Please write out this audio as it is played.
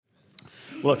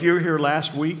Well, if you were here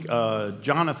last week,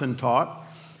 Jonathan taught.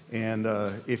 And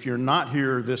if you're not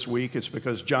here this week, it's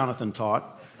because Jonathan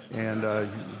taught. And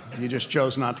you just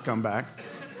chose not to come back.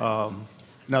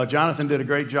 No, Jonathan did a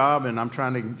great job, and I'm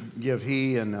trying to give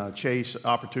he and Chase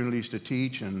opportunities to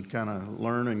teach and kind of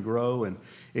learn and grow. And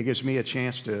it gives me a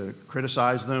chance to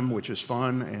criticize them, which is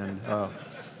fun. And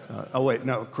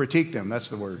critique them. That's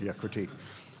the word. Yeah, critique.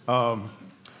 But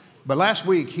last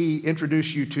week, he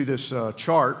introduced you to this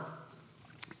chart,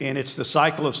 and it's the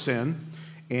cycle of sin.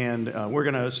 And we're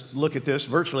going to look at this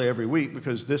virtually every week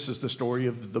because this is the story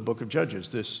of the book of Judges.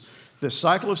 This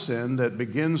cycle of sin that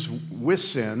begins with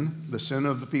sin, the sin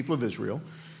of the people of Israel,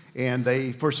 and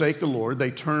they forsake the Lord. They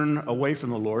turn away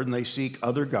from the Lord, and they seek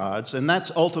other gods. And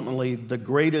that's ultimately the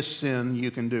greatest sin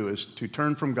you can do, is to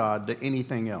turn from God to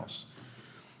anything else.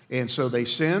 And so they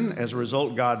sin. As a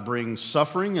result, God brings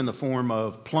suffering in the form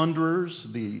of plunderers,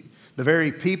 the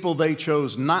very people they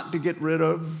chose not to get rid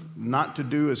of, not to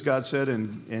do as God said,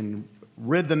 and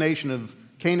rid the nation of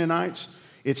Canaanites.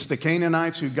 It's the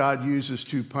Canaanites who God uses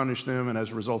to punish them, and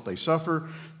as a result, they suffer.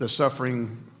 The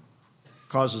suffering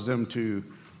causes them to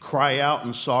cry out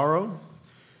in sorrow,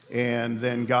 and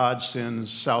then God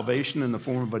sends salvation in the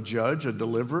form of a judge, a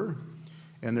deliverer,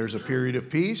 and there's a period of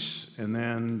peace, and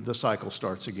then the cycle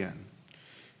starts again.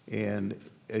 And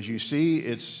as you see,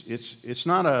 it's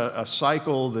not a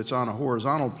cycle that's on a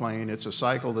horizontal plane. It's a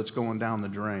cycle that's going down the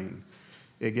drain.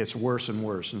 It gets worse and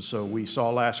worse. And so we saw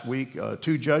last week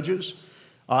two judges,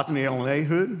 Othniel and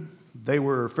Ehud. They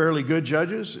were fairly good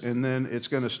judges, and then it's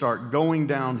going to start going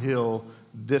downhill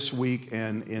this week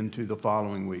and into the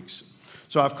following weeks.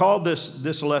 So I've called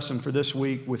this lesson for this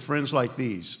week, With Friends Like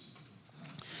These.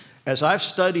 As I've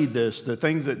studied this, the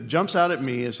thing that jumps out at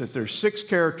me is that there's 6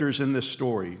 characters in this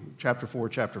story, chapter 4,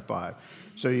 chapter 5.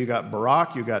 So you got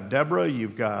Barak, you've got Deborah,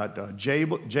 you've got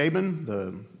Jabin,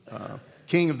 the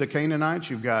king of the Canaanites,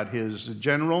 you've got his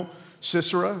general,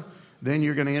 Sisera. Then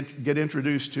you're going to get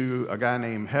introduced to a guy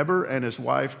named Heber and his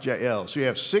wife, Jael. So you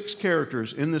have 6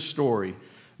 characters in this story,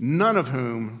 none of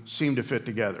whom seem to fit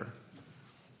together.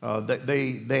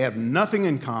 They have nothing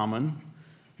in common.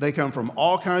 They come from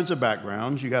all kinds of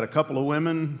backgrounds. You got a couple of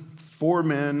women, 4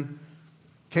 men,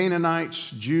 Canaanites,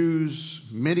 Jews,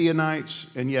 Midianites,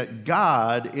 and yet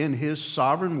God, in his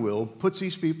sovereign will, puts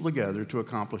these people together to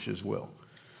accomplish his will.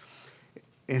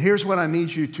 And here's what I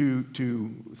need you to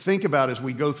think about as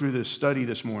we go through this study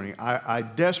this morning. I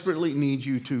desperately need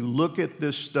you to look at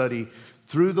this study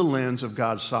through the lens of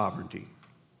God's sovereignty,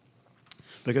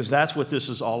 because that's what this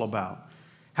is all about.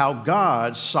 How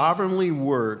God sovereignly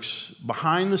works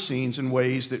behind the scenes in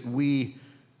ways that we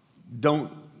don't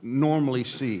normally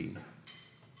see.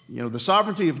 You know, the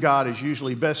sovereignty of God is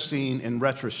usually best seen in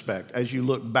retrospect, as you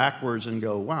look backwards and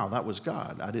go, wow, that was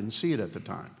God. I didn't see it at the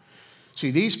time.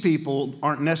 See, these people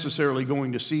aren't necessarily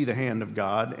going to see the hand of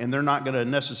God, and they're not going to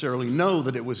necessarily know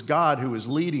that it was God who was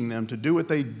leading them to do what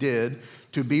they did,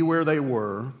 to be where they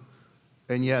were.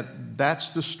 And yet,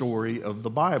 that's the story of the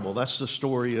Bible. That's the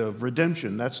story of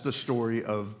redemption. That's the story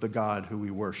of the God who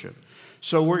we worship.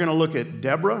 So we're going to look at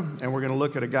Deborah, and we're going to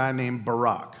look at a guy named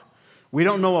Barak. We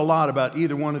don't know a lot about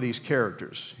either one of these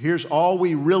characters. Here's all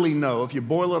we really know. If you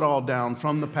boil it all down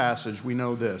from the passage, we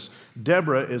know this.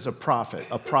 Deborah is a prophet,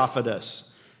 a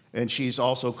prophetess, and she's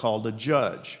also called a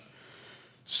judge.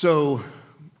 So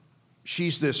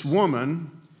she's this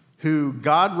woman who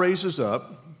God raises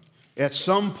up at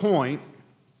some point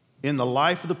in the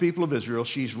life of the people of Israel.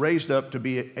 She's raised up to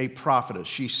be a prophetess.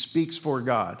 She speaks for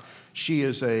God. She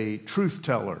is a truth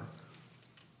teller.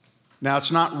 Now,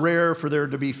 it's not rare for there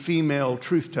to be female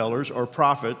truth tellers or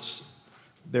prophets.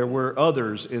 There were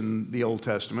others in the Old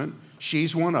Testament.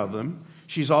 She's one of them.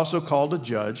 She's also called a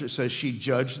judge. It says she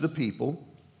judged the people.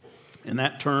 And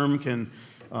that term can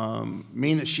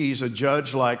mean that she's a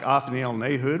judge like Othniel and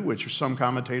Ehud, which some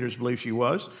commentators believe she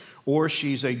was, or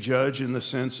she's a judge in the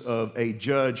sense of a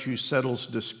judge who settles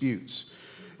disputes.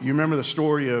 You remember the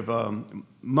story of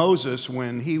Moses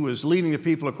when he was leading the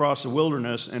people across the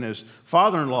wilderness, and his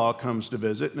father-in-law comes to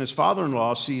visit, and his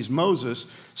father-in-law sees Moses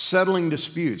settling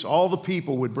disputes. All the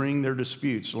people would bring their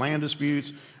disputes, land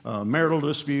disputes, marital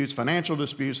disputes, financial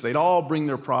disputes. They'd all bring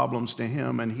their problems to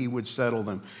him, and he would settle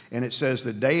them. And it says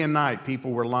that day and night people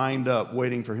were lined up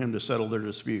waiting for him to settle their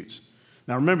disputes.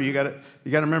 Now remember, you got to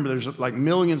remember there's like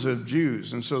millions of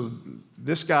Jews, and so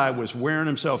this guy was wearing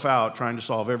himself out trying to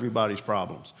solve everybody's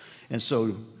problems. And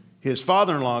so his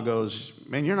father-in-law goes,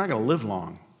 man, you're not going to live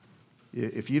long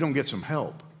if you don't get some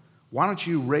help. Why don't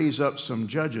you raise up some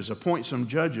judges, appoint some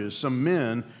judges, some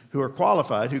men who are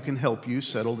qualified who can help you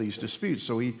settle these disputes?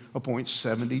 So he appoints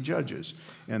 70 judges,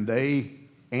 and they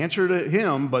answer to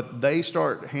him, but they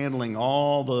start handling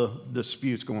all the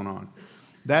disputes going on.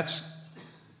 That's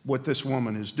what this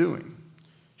woman is doing.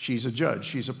 She's a judge.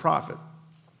 She's a prophet.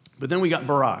 But then we got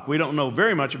Barak. We don't know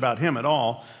very much about him at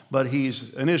all, but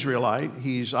he's an Israelite.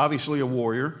 He's obviously a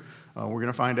warrior. We're going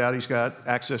to find out he's got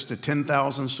access to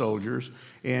 10,000 soldiers,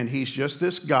 and he's just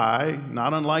this guy,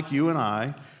 not unlike you and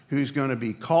I, who's going to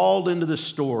be called into this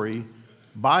story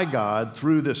by God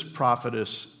through this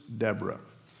prophetess Deborah.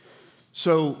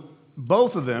 So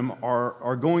both of them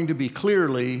are going to be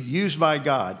clearly used by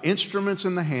God, instruments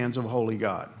in the hands of a holy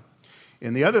God.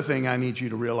 And the other thing I need you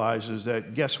to realize is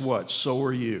that, guess what? So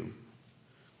are you.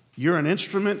 You're an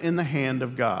instrument in the hand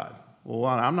of God. Well,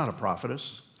 I'm not a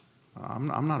prophetess.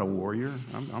 I'm not a warrior.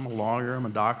 I'm a lawyer. I'm a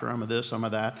doctor. I'm a this. I'm a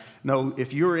that. No,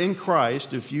 if you're in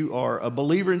Christ, if you are a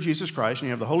believer in Jesus Christ and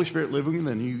you have the Holy Spirit living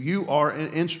within you, you are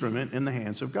an instrument in the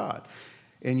hands of God.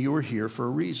 And you are here for a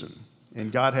reason.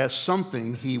 And God has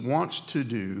something he wants to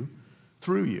do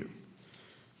through you.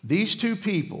 These two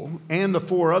people and the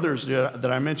four others that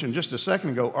I mentioned just a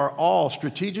second ago are all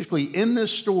strategically in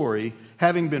this story,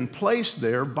 having been placed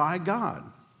there by God.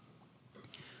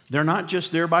 They're not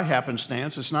just there by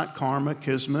happenstance. It's not karma,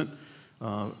 kismet,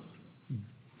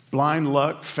 blind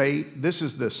luck, fate. This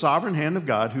is the sovereign hand of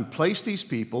God who placed these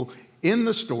people in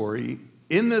the story,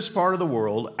 in this part of the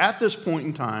world, at this point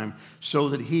in time, so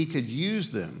that he could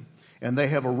use them. And they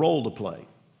have a role to play.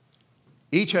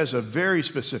 Each has a very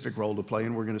specific role to play,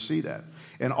 and we're going to see that.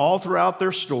 And all throughout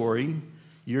their story,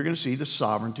 you're going to see the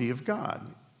sovereignty of God.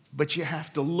 But you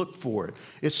have to look for it.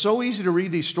 It's so easy to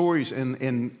read these stories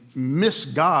and miss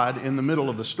God in the middle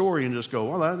of the story and just go,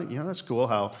 well, that's cool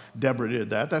how Deborah did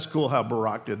that. That's cool how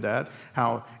Barak did that.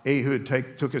 How Ehud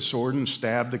took his sword and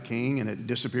stabbed the king and it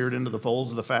disappeared into the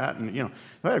folds of the fat. And,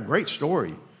 a great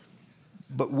story.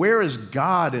 But where is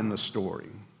God in the story?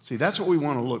 See, that's what we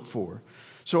want to look for.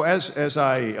 So as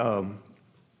I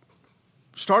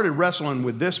started wrestling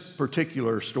with this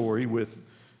particular story with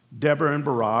Deborah and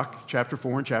Barak, chapter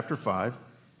 4 and chapter 5,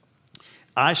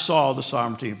 I saw the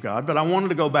sovereignty of God, but I wanted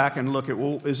to go back and look at,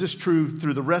 well, is this true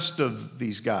through the rest of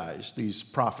these guys, these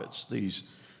prophets, these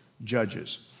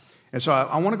judges? And so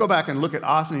I want to go back and look at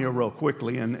Othniel real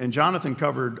quickly, and Jonathan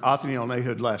covered Othniel and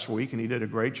Ehud last week, and he did a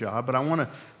great job, but I want to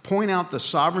point out the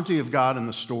sovereignty of God in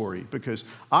the story, because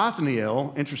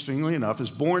Othniel, interestingly enough,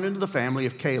 is born into the family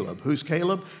of Caleb. Who's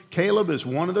Caleb? Caleb is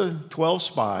one of the 12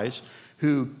 spies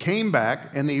who came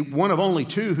back, and one of only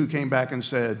two who came back and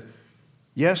said,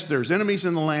 yes, there's enemies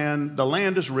in the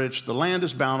land is rich, the land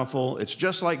is bountiful, it's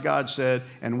just like God said,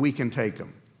 and we can take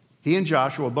them. He and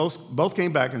Joshua both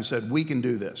came back and said, we can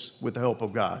do this with the help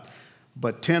of God.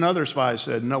 But 10 other spies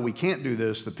said, no, we can't do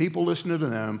this. The people listened to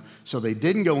them, so they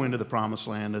didn't go into the promised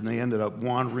land, and they ended up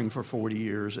wandering for 40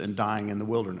 years and dying in the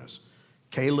wilderness.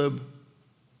 Caleb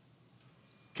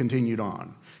continued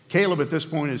on. Caleb at this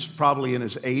point is probably in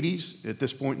his 80s at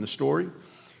this point in the story.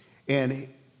 And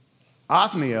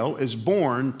Othniel is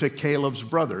born to Caleb's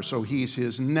brother, so he's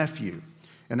his nephew.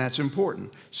 And that's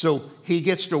important. So he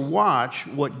gets to watch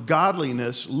what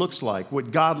godliness looks like,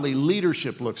 what godly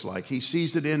leadership looks like. He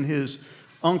sees it in his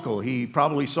uncle. He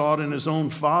probably saw it in his own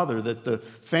father, that the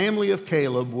family of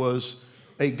Caleb was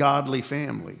a godly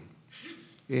family.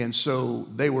 And so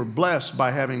they were blessed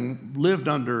by having lived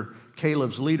under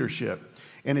Caleb's leadership.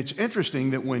 And it's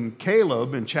interesting that when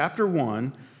Caleb in chapter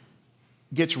 1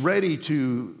 gets ready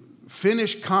to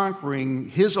finish conquering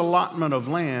his allotment of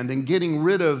land and getting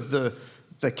rid of the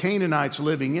Canaanites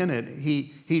living in it,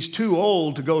 he's too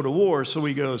old to go to war, so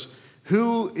he goes,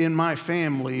 who in my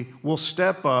family will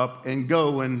step up and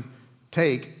go and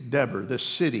take Deborah, this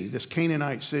city, this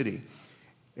Canaanite city?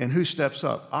 And who steps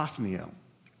up? Othniel.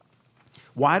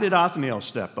 Why did Othniel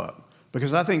step up?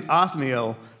 Because I think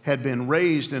Othniel had been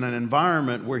raised in an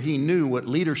environment where he knew what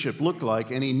leadership looked like,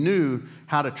 and he knew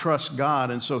how to trust God,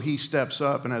 and so he steps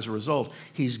up, and as a result,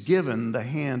 he's given the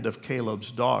hand of Caleb's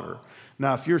daughter.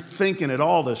 Now, if you're thinking at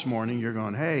all this morning, you're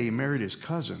going, hey, he married his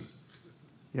cousin.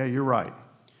 Yeah, you're right.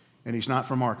 And he's not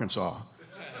from Arkansas,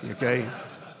 okay?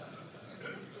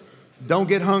 Don't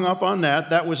get hung up on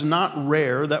that. That was not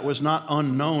rare. That was not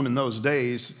unknown in those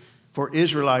days for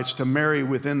Israelites to marry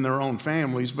within their own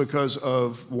families because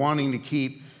of wanting to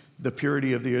keep the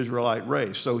purity of the Israelite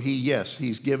race. So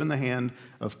he's given the hand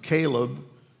of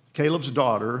Caleb's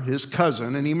daughter, his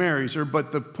cousin, and he marries her.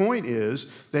 But the point is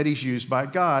that he's used by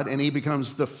God, and he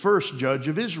becomes the first judge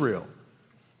of Israel.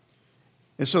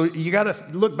 And so you got to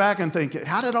look back and think,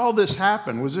 how did all this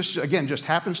happen? Was this, again, just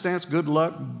happenstance, good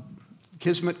luck,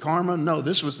 kismet, karma? No,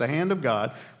 this was the hand of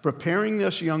God preparing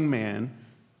this young man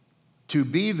to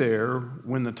be there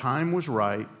when the time was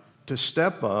right to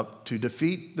step up, to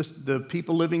defeat the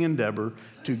people living in Debir,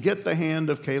 to get the hand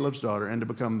of Caleb's daughter, and to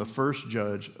become the first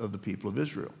judge of the people of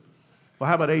Israel. Well,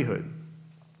 how about Ehud?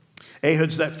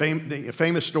 Ehud's that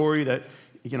famous story, that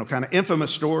kind of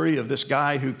infamous story of this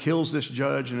guy who kills this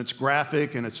judge, and it's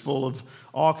graphic and it's full of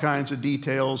all kinds of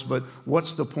details, but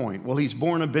what's the point? Well, he's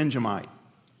born a Benjamite.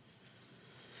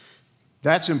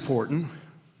 That's important,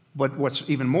 but what's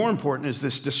even more important is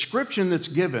this description that's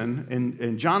given,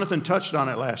 and Jonathan touched on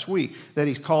it last week, that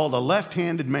he's called a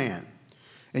left-handed man.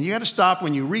 And you got to stop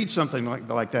when you read something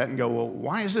like that and go, well,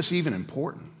 why is this even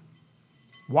important?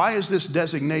 Why is this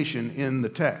designation in the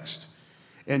text?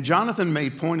 And Jonathan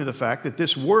made point of the fact that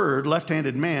this word,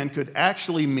 left-handed man, could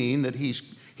actually mean that he's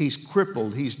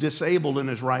crippled, he's disabled in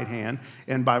his right hand,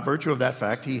 and by virtue of that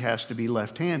fact, he has to be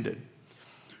left-handed.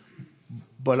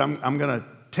 But I'm going to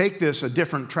take this a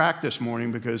different track this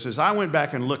morning, because as I went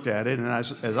back and looked at it, and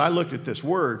as I looked at this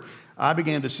word, I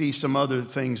began to see some other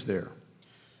things there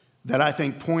that I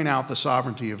think point out the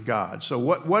sovereignty of God. So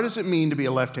what does it mean to be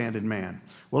a left-handed man?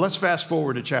 Well, let's fast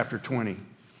forward to chapter 20. It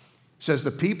says,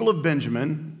 the people of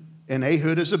Benjamin, and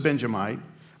Ehud is a Benjamite,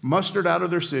 mustered out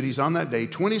of their cities on that day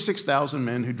 26,000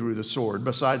 men who drew the sword,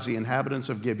 besides the inhabitants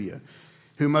of Gibeah,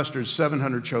 who mustered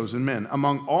 700 chosen men.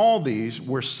 Among all these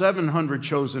were 700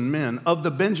 chosen men of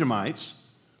the Benjamites.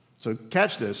 So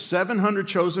catch this, 700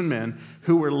 chosen men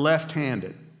who were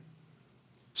left-handed.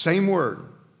 Same word.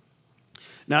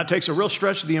 Now, it takes a real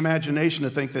stretch of the imagination to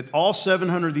think that all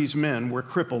 700 of these men were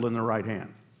crippled in their right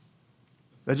hand.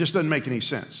 That just doesn't make any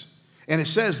sense. And it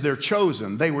says they're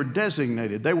chosen, they were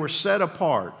designated, they were set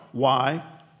apart. Why?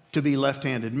 To be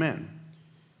left-handed men.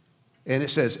 And it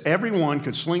says everyone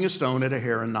could sling a stone at a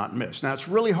hair and not miss. Now, it's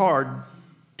really hard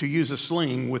to use a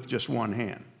sling with just one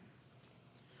hand.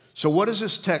 So what is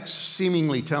this text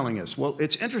seemingly telling us? Well,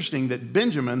 it's interesting that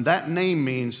Benjamin, that name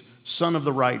means son of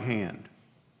the right hand.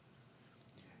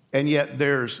 And yet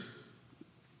there's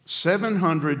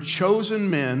 700 chosen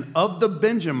men of the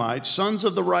Benjamites, sons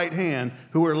of the right hand,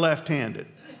 who are left-handed.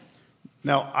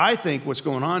 Now, I think what's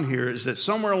going on here is that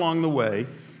somewhere along the way,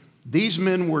 these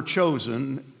men were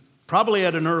chosen, probably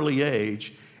at an early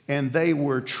age, and they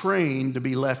were trained to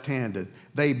be left-handed.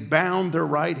 They bound their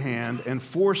right hand and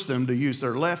forced them to use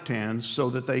their left hand so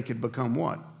that they could become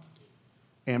what?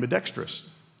 Ambidextrous.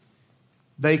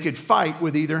 They could fight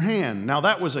with either hand. Now,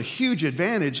 that was a huge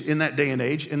advantage in that day and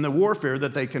age in the warfare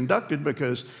that they conducted,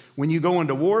 because when you go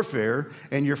into warfare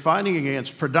and you're fighting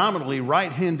against predominantly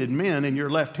right-handed men and you're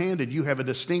left-handed, you have a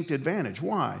distinct advantage.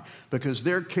 Why? Because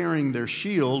they're carrying their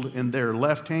shield in their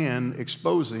left hand,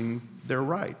 exposing their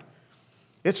right.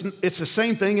 It's the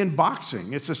same thing in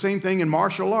boxing. It's the same thing in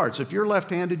martial arts. If you're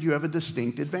left-handed, you have a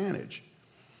distinct advantage.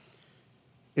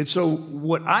 And so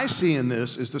what I see in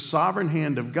this is the sovereign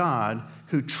hand of God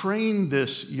who trained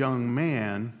this young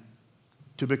man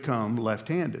to become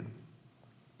left-handed.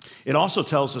 It also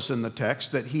tells us in the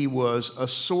text that he was a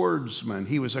swordsman.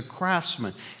 He was a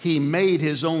craftsman. He made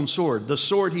his own sword. The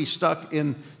sword he stuck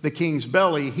in the king's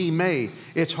belly, he made.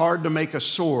 It's hard to make a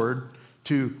sword,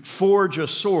 to forge a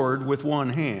sword with one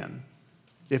hand,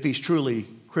 if he's truly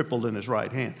crippled in his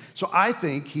right hand. So I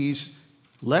think he's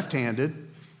left-handed.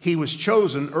 He was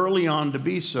chosen early on to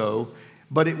be so,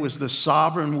 but it was the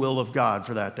sovereign will of God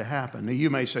for that to happen. Now, you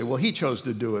may say, well, he chose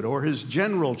to do it, or his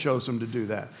general chose him to do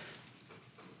that.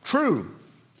 True.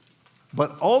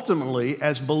 But ultimately,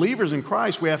 as believers in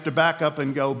Christ, we have to back up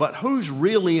and go, but who's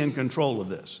really in control of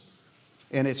this?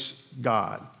 And it's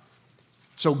God.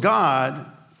 So God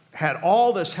had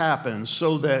all this happen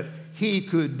so that he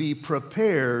could be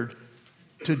prepared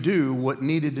to do what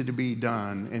needed to be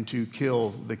done and to kill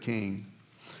the king.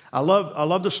 I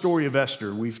love the story of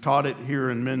Esther. We've taught it here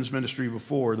in men's ministry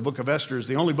before. The book of Esther is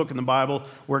the only book in the Bible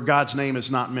where God's name is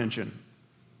not mentioned.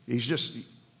 He's just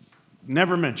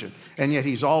never mentioned. And yet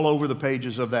he's all over the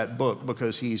pages of that book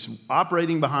because he's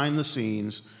operating behind the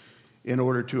scenes in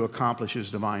order to accomplish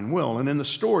his divine will. And in the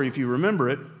story, if you remember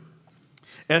it,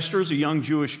 Esther is a young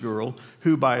Jewish girl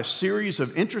who, by a series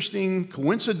of interesting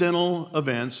coincidental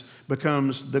events,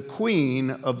 becomes the queen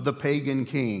of the pagan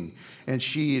king. And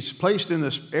she is placed in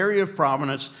this area of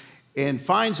prominence and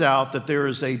finds out that there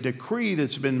is a decree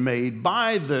that's been made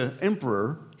by the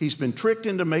emperor. He's been tricked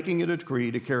into making it a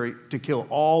decree to kill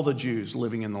all the Jews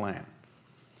living in the land.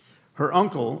 Her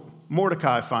uncle,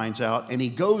 Mordecai, finds out, and he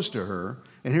goes to her.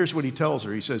 And here's what he tells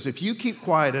her. He says, if you keep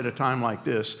quiet at a time like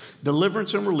this,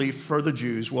 deliverance and relief for the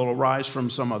Jews will arise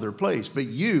from some other place. But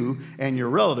you and your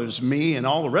relatives, me and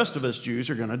all the rest of us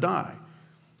Jews, are going to die.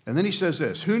 And then he says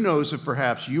this, who knows if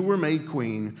perhaps you were made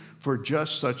queen for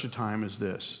just such a time as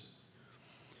this?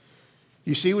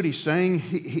 You see what he's saying?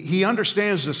 He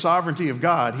understands the sovereignty of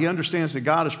God. He understands that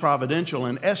God is providential.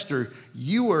 And Esther,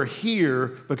 you are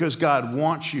here because God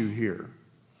wants you here.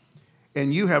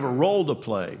 And you have a role to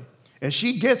play. And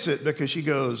she gets it because she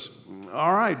goes,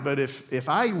 all right, but if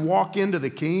I walk into the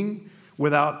king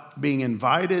without being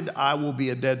invited, I will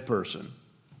be a dead person.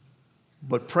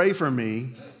 But pray for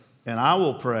me, and I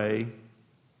will pray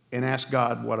and ask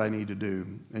God what I need to do.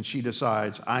 And she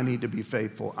decides, I need to be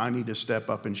faithful. I need to step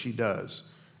up, and she does.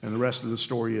 And the rest of the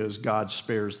story is God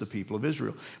spares the people of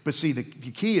Israel. But see, the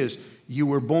key is you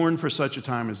were born for such a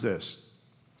time as this.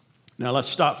 Now let's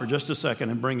stop for just a second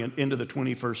and bring it into the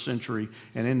 21st century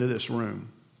and into this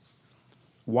room.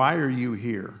 Why are you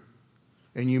here?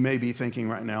 And you may be thinking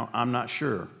right now, I'm not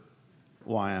sure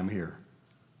why I'm here,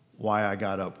 why I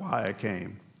got up, why I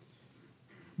came.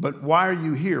 But why are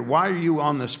you here? Why are you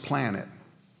on this planet?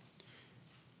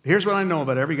 Here's what I know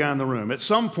about every guy in the room. At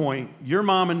some point, your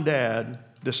mom and dad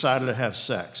decided to have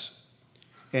sex,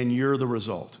 and you're the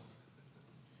result.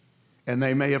 And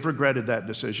they may have regretted that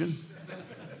decision,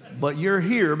 but you're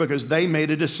here because they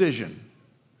made a decision.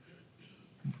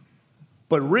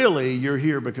 But really, you're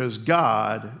here because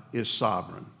God is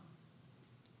sovereign.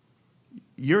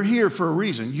 You're here for a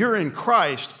reason. You're in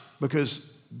Christ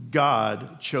because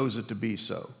God chose it to be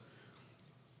so.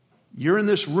 You're in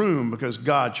this room because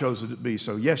God chose it to be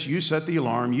so. Yes, you set the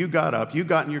alarm, you got up, you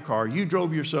got in your car, you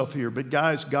drove yourself here, but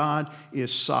guys, God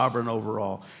is sovereign over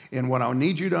all. And what I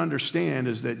need you to understand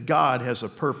is that God has a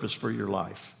purpose for your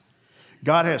life.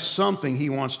 God has something He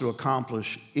wants to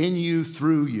accomplish in you,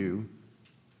 through you,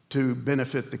 to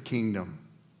benefit the kingdom.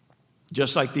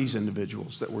 Just like these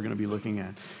individuals that we're going to be looking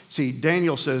at. See,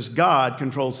 Daniel says God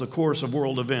controls the course of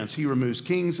world events. He removes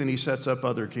kings and He sets up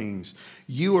other kings.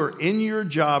 You are in your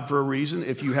job for a reason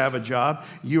if you have a job.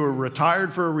 You are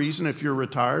retired for a reason if you're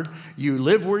retired. You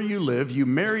live where you live. You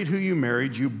married who you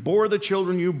married. You bore the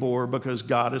children you bore because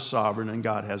God is sovereign and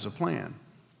God has a plan.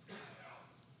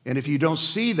 And if you don't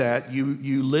see that,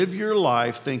 you live your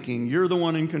life thinking you're the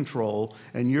one in control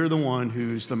and you're the one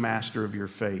who's the master of your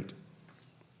fate.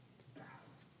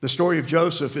 The story of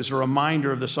Joseph is a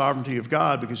reminder of the sovereignty of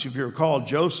God because if you recall,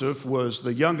 Joseph was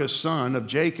the youngest son of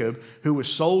Jacob who was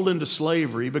sold into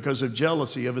slavery because of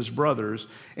jealousy of his brothers,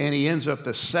 and he ends up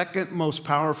the second most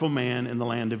powerful man in the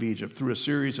land of Egypt through a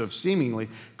series of seemingly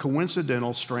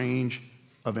coincidental, strange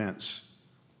events.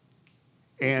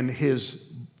 And his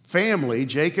family,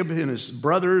 Jacob and his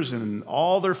brothers and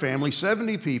all their family,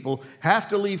 70 people, have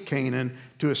to leave Canaan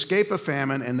to escape a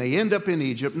famine, and they end up in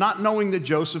Egypt, not knowing that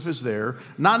Joseph is there,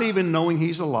 not even knowing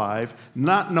he's alive,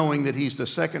 not knowing that he's the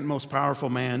second most powerful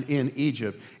man in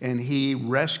Egypt, and he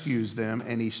rescues them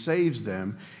and he saves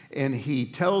them, and he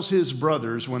tells his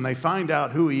brothers when they find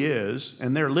out who he is,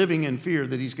 and they're living in fear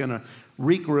that he's going to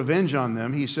wreak revenge on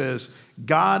them, he says,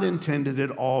 God intended it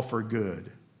all for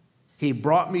good. He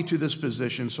brought me to this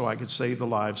position so I could save the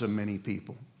lives of many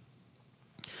people.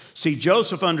 See,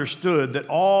 Joseph understood that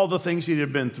all the things he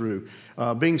had been through,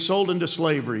 being sold into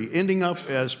slavery, ending up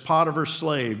as Potiphar's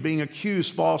slave, being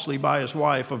accused falsely by his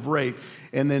wife of rape,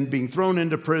 and then being thrown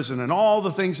into prison, and all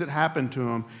the things that happened to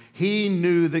him, he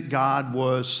knew that God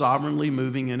was sovereignly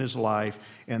moving in his life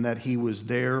and that he was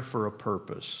there for a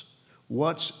purpose.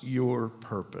 What's your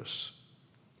purpose?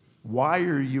 Why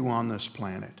are you on this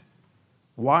planet?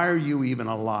 Why are you even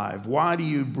alive? Why do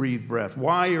you breathe breath?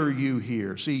 Why are you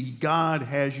here? See, God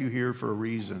has you here for a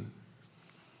reason.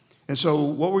 And so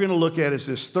what we're going to look at is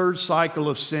this third cycle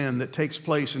of sin that takes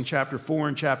place in chapter 4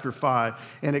 and chapter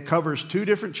 5. And it covers two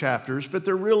different chapters, but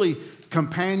they're really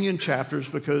companion chapters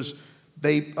because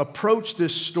they approach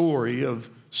this story of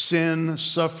sin,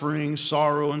 suffering,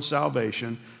 sorrow, and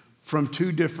salvation from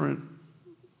two different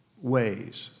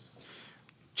ways.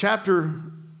 Chapter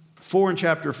 4 and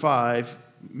chapter 5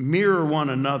 mirror one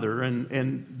another,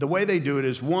 and the way they do it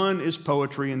is one is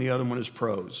poetry and the other one is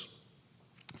prose.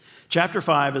 Chapter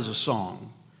 5 is a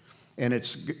song, and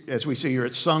it's, as we see here,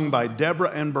 it's sung by Deborah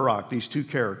and Barak, these two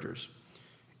characters,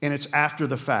 and it's after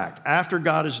the fact. After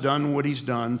God has done what He's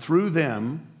done, through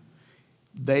them,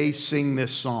 they sing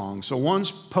this song. So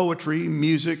one's poetry,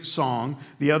 music, song,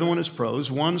 the other one is prose,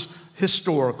 one's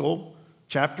historical.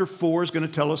 Chapter 4 is going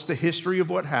to tell us the history of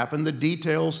what happened, the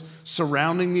details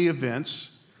surrounding the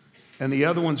events, and the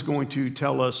other one's going to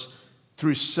tell us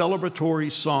through celebratory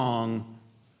song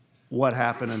what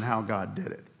happened and how God did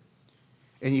it.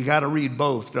 And you got to read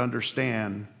both to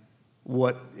understand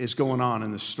what is going on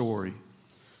in the story.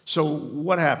 So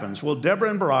what happens? Well, Deborah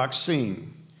and Barak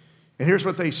sing, And here's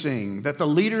what they sing, that the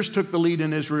leaders took the lead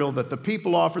in Israel, that the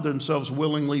people offered themselves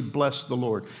willingly, bless the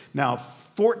Lord. Now,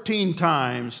 14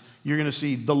 times you're going to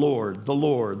see the Lord, the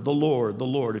Lord, the Lord, the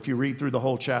Lord, if you read through the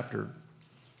whole chapter.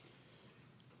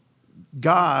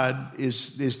 God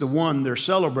is the one they're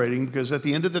celebrating because at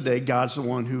the end of the day, God's the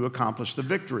one who accomplished the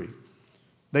victory.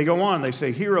 They go on, they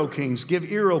say, hear, O kings, give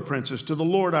ear, O princes, to the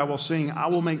Lord I will sing. I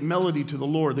will make melody to the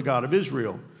Lord, the God of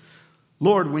Israel.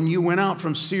 Lord, when you went out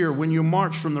from Seir, when you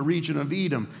marched from the region of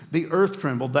Edom, the earth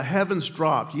trembled, the heavens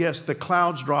dropped. Yes, the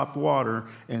clouds dropped water.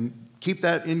 And keep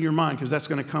that in your mind because that's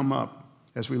going to come up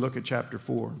as we look at chapter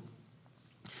 4.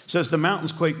 It says, the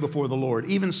mountains quake before the Lord,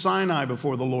 even Sinai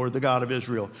before the Lord, the God of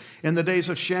Israel. In the days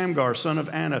of Shamgar, son of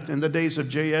Anath, in the days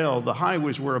of Jael, the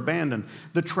highways were abandoned.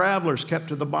 The travelers kept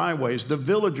to the byways. The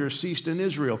villagers ceased in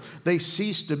Israel. They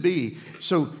ceased to be.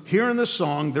 So here in the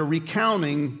song, they're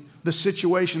recounting the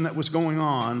situation that was going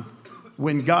on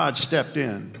when God stepped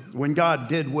in, when God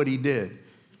did what he did.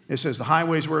 It says the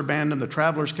highways were abandoned, the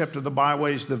travelers kept to the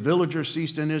byways, the villagers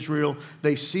ceased in Israel.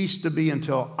 They ceased to be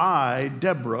until I,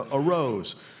 Deborah,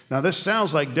 arose. Now this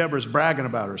sounds like Deborah's bragging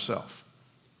about herself,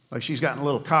 like she's gotten a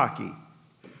little cocky.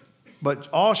 But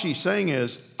all she's saying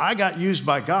is, I got used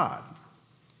by God.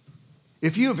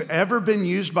 If you've ever been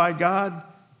used by God,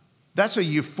 that's a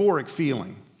euphoric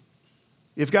feeling.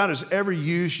 If God has ever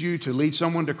used you to lead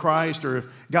someone to Christ, or if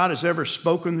God has ever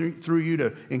spoken through you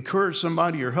to encourage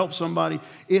somebody or help somebody,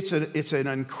 it's an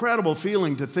incredible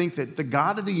feeling to think that the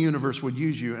God of the universe would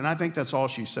use you. And I think that's all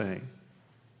she's saying.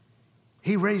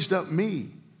 He raised up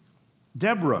me,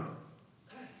 Deborah,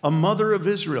 a mother of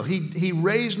Israel. He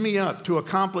raised me up to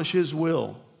accomplish his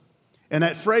will. And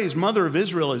that phrase, mother of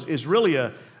Israel, is really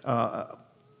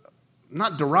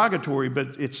not derogatory,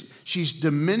 but she's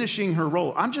diminishing her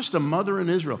role. I'm just a mother in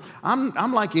Israel.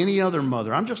 I'm like any other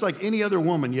mother. I'm just like any other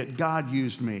woman, yet God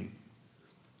used me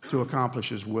to accomplish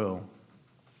his will.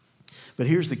 But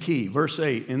here's the key. Verse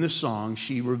 8, in this song,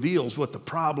 she reveals what the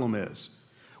problem is.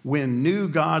 When new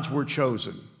gods were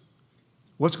chosen,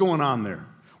 what's going on there?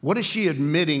 What is she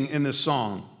admitting in this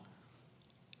song?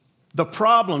 The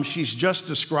problems she's just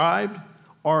described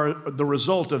are the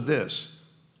result of this: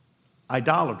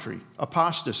 idolatry,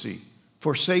 apostasy,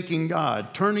 forsaking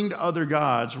God, turning to other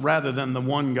gods rather than the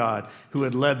one God who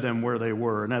had led them where they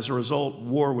were. And as a result,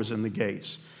 war was in the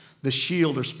gates. The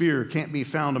shield or spear can't be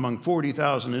found among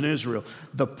 40,000 in Israel.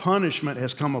 The punishment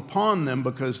has come upon them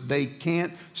because they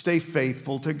can't stay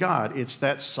faithful to God. It's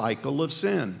that cycle of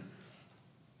sin,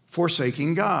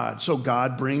 forsaking God. So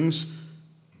God brings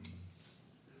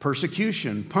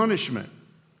persecution, punishment.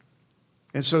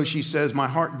 And so she says, my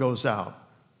heart goes out.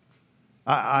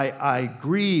 I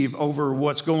grieve over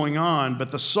what's going on,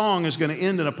 but the song is going to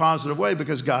end in a positive way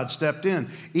because God stepped in.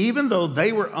 Even though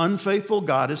they were unfaithful,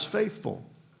 God is faithful.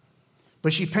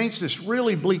 But she paints this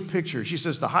really bleak picture. She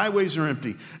says the highways are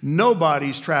empty.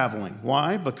 Nobody's traveling.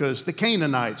 Why? Because the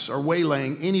Canaanites are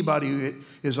waylaying anybody who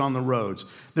is on the roads.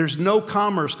 There's no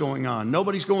commerce going on.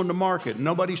 Nobody's going to market.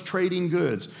 Nobody's trading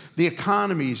goods. The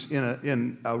economy's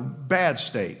in a bad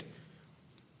state.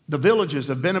 The villages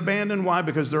have been abandoned. Why?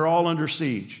 Because they're all under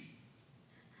siege.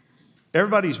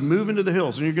 Everybody's moving to the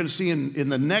hills. And you're going to see in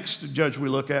the next judge we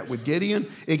look at with Gideon,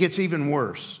 it gets even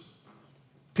worse.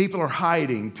 People are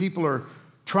hiding. People are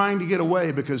trying to get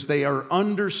away because they are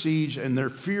under siege and they're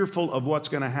fearful of what's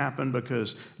going to happen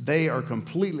because they are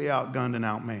completely outgunned and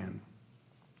outmanned.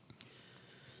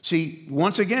 See,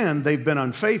 once again, they've been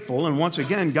unfaithful, and once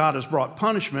again, God has brought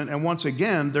punishment, and once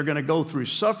again, they're going to go through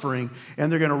suffering,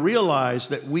 and they're going to realize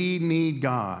that we need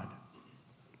God.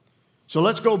 So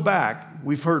let's go back.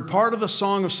 We've heard part of the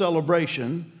song of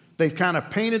celebration. They've kind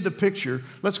of painted the picture.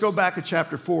 Let's go back to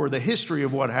chapter 4, the history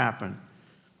of what happened.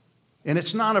 And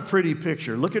it's not a pretty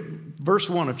picture. Look at verse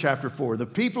 1 of chapter 4. The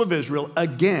people of Israel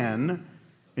again, and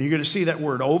you're going to see that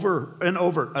word over and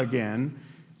over again,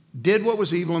 did what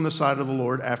was evil in the sight of the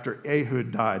Lord after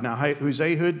Ehud died. Now, who's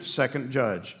Ehud? Second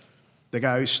judge. The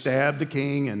guy who stabbed the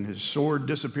king and his sword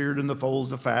disappeared in the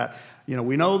folds of fat. You know,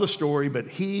 we know the story, but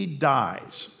he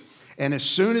dies. And as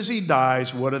soon as he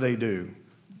dies, what do?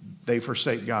 They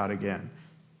forsake God again.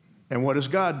 And what does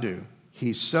God do?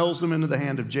 He sells them into the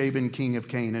hand of Jabin, king of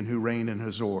Canaan, who reigned in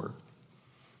Hazor.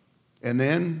 And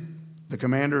then the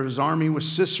commander of his army was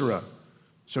Sisera.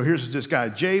 So here's this guy,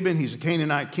 Jabin. He's a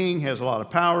Canaanite king, has a lot of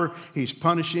power. He's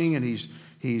punishing and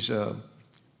he's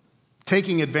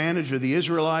taking advantage of the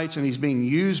Israelites, and he's being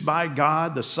used by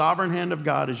God. The sovereign hand of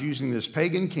God is using this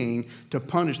pagan king to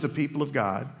punish the people of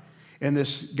God. And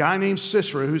this guy named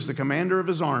Sisera, who's the commander of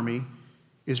his army,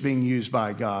 is being used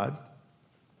by God.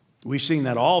 We've seen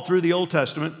that all through the Old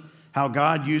Testament, how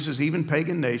God uses even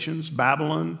pagan nations,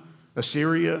 Babylon,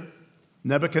 Assyria,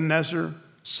 Nebuchadnezzar,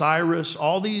 Cyrus,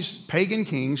 all these pagan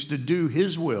kings to do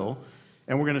his will.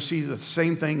 And we're going to see the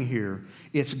same thing here.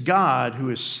 It's God who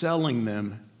is selling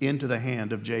them into the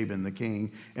hand of Jabin the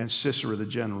king and Sisera the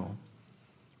general.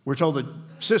 We're told that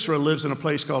Sisera lives in a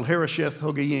place called Harosheth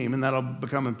Hogayim, and that'll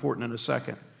become important in a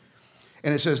second.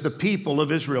 And it says, the people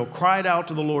of Israel cried out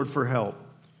to the Lord for help,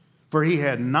 for he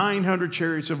had 900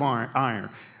 chariots of iron.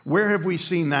 Where have we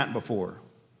seen that before?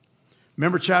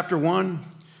 Remember chapter 1,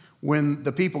 when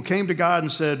the people came to God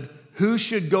and said, who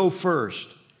should go first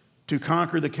to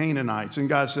conquer the Canaanites? And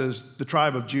God says, the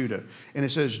tribe of Judah. And it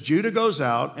says, Judah goes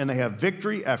out and they have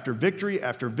victory after victory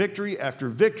after victory after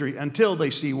victory until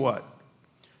they see what?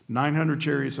 900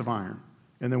 chariots of iron.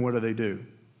 And then what do?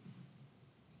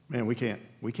 Man, we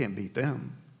can't beat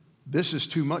them. This is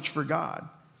too much for God.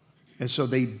 And so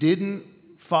they didn't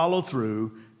follow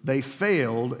through. They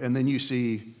failed. And then you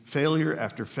see failure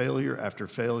after failure after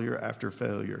failure after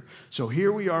failure. So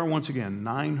here we are once again,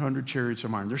 900 chariots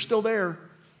of iron. They're still there.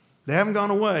 They haven't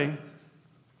gone away.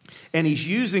 And he's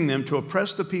using them to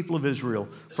oppress the people of Israel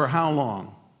for how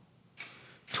long?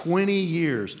 20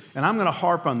 years. And I'm going to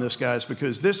harp on this, guys,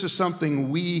 because this is something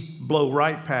we blow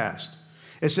right past.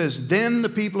 It says, then the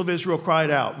people of Israel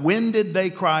cried out. When did they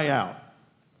cry out?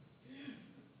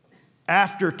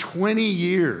 After 20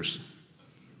 years.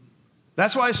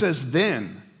 That's why it says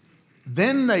then.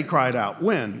 Then they cried out.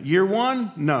 When? Year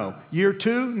 1? No. Year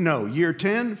 2? No. Year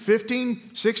 10,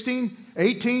 15, 16,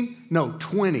 18? No,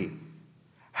 20.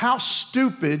 How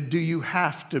stupid do you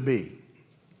have to be?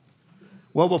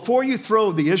 Well, before you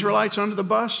throw the Israelites under the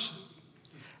bus,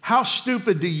 how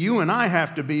stupid do you and I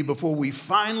have to be before we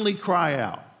finally cry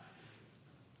out?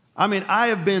 I mean, I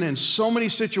have been in so many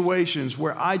situations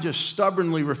where I just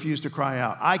stubbornly refuse to cry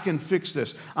out. I can fix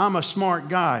this. I'm a smart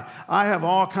guy. I have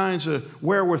all kinds of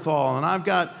wherewithal, and I've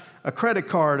got a credit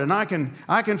card, and I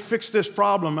can fix this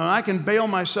problem, and I can bail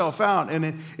myself out.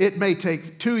 And it may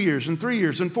take 2 years and 3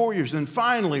 years and 4 years. And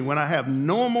finally, when I have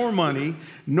no more money,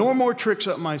 no more tricks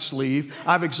up my sleeve,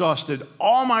 I've exhausted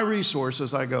all my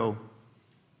resources, I go,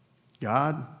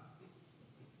 God,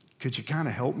 could you kind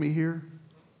of help me here?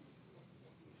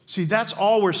 See, that's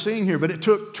all we're seeing here, but it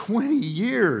took 20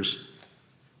 years.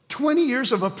 20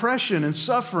 years of oppression and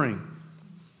suffering.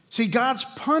 See, God's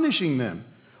punishing them.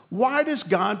 Why does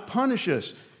God punish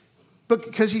us?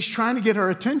 Because he's trying to get our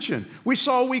attention. We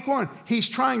saw week 1. He's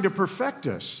trying to perfect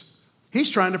us. He's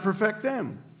trying to perfect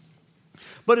them.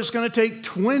 But it's going to take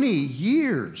 20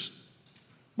 years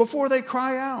before they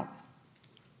cry out.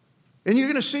 And you're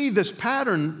going to see this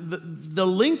pattern. The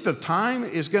length of time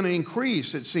is going to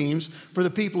increase, it seems, for the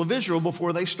people of Israel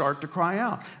before they start to cry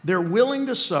out. They're willing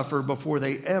to suffer before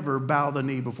they ever bow the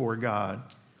knee before God.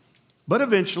 But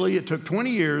eventually, it took 20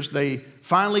 years, they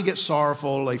finally get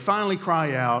sorrowful, they finally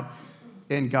cry out,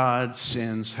 and God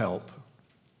sends help.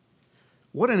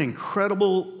 What an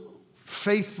incredible,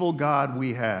 faithful God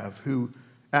we have, who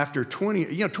after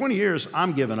 20 years,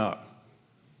 I'm giving up.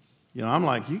 I'm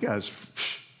like, you guys,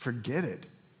 forget it.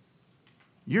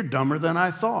 You're dumber than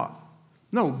I thought.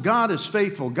 No, God is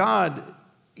faithful. God,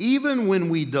 even when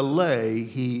we delay,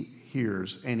 he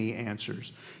hears and he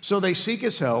answers. So they seek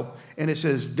his help, and it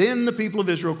says, then the people of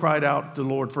Israel cried out to the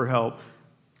Lord for help.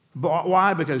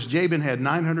 Why? Because Jabin had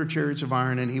 900 chariots of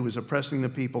iron, and he was oppressing the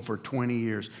people for 20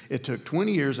 years. It took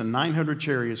 20 years and 900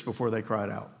 chariots before they cried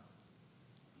out.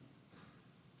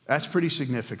 That's pretty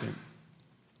significant.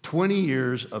 20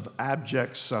 years of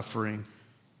abject suffering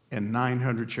and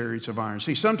 900 chariots of iron.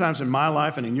 See, sometimes in my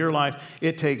life and in your life,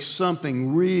 it takes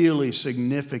something really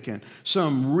significant,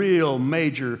 some real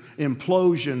major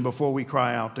implosion before we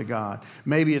cry out to God.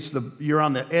 Maybe it's you're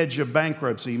on the edge of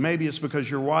bankruptcy. Maybe it's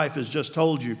because your wife has just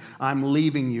told you, I'm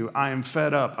leaving you. I am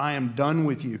fed up. I am done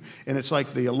with you. And it's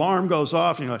like the alarm goes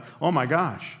off and you're like, oh my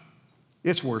gosh,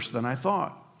 it's worse than I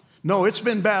thought. No, it's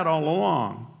been bad all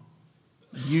along.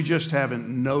 You just haven't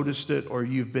noticed it, or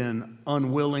you've been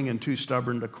unwilling and too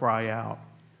stubborn to cry out.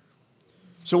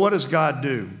 So what does God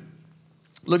do?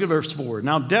 Look at verse 4.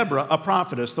 Now Deborah, a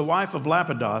prophetess, the wife of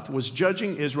Lapidoth, was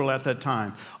judging Israel at that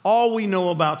time. All we know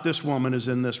about this woman is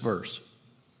in this verse.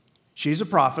 She's a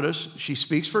prophetess. She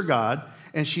speaks for God,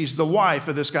 and she's the wife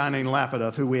of this guy named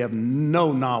Lapidoth, who we have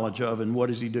no knowledge of, and what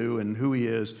does he do and who he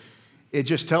is. It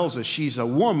just tells us she's a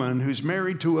woman who's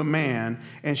married to a man,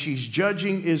 and she's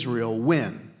judging Israel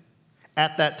when?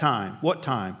 At that time. What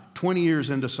time? 20 years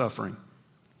into suffering.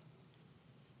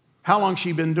 How long has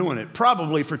she been doing it?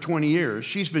 Probably for 20 years.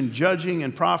 She's been judging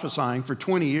and prophesying for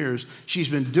 20 years. She's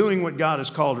been doing what God has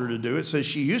called her to do. It says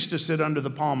she used to sit under the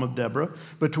palm of Deborah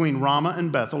between Ramah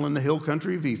and Bethel in the hill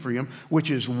country of Ephraim,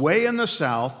 which is way in the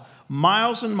south,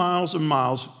 miles and miles and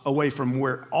miles away from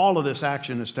where all of this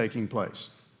action is taking place.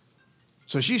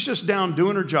 So she's just down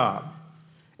doing her job.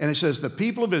 And it says the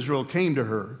people of Israel came to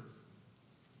her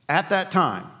at that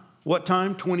time. What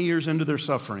time? 20 years into their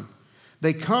suffering.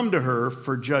 They come to her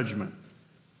for judgment.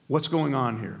 What's going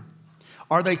on here?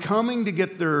 Are they coming to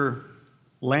get their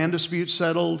land dispute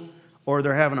settled, or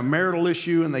they're having a marital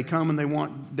issue and they come and they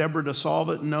want Deborah to solve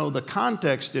it? No, the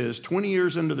context is 20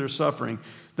 years into their suffering,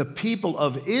 the people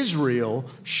of Israel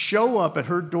show up at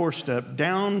her doorstep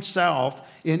down south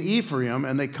in Ephraim,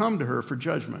 and they come to her for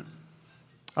judgment.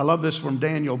 I love this from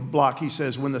Daniel Block. He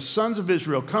says, when the sons of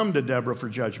Israel come to Deborah for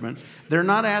judgment, they're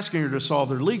not asking her to solve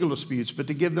their legal disputes, but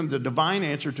to give them the divine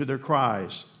answer to their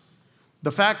cries.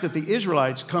 The fact that the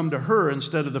Israelites come to her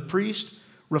instead of the priest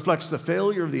reflects the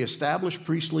failure of the established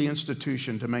priestly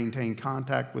institution to maintain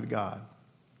contact with God.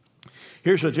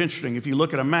 Here's what's interesting. If you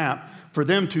look at a map, for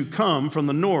them to come from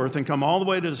the north and come all the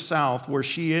way to the south where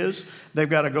she is, they've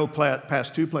got to go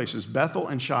past two places, Bethel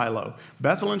and Shiloh.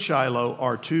 Bethel and Shiloh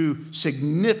are two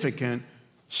significant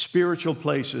spiritual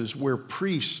places where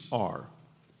priests are.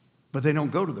 But they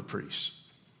don't go to the priests.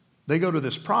 They go to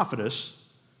this prophetess,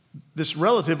 this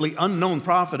relatively unknown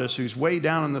prophetess who's way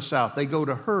down in the south. They go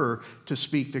to her to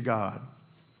speak to God,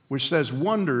 which says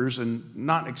wonders, and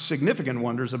not significant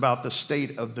wonders, about the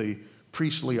state of the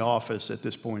priestly office at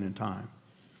this point in time.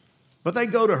 But they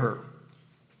go to her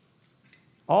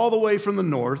all the way from the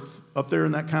north, up there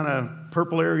in that kind of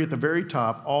purple area at the very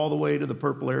top, all the way to the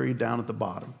purple area down at the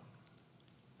bottom.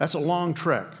 That's a long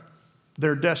trek.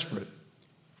 They're desperate.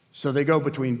 So they go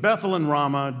between Bethel and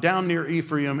Ramah, down near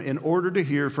Ephraim, in order to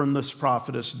hear from this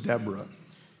prophetess Deborah.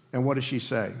 And what does she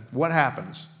say? What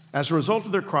happens? As a result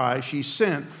of their cry, she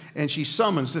sent and she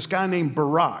summons this guy named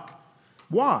Barak.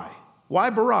 Why? Why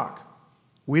Barak?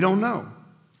 We don't know.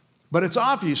 But it's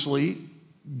obviously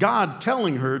God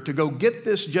telling her to go get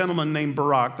this gentleman named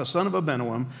Barak, the son of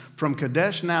Abinoam, from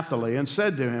Kadesh Naphtali, and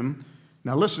said to him,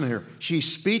 now listen here,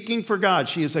 she's speaking for God.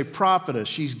 She is a prophetess.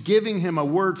 She's giving him a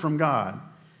word from God.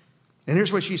 And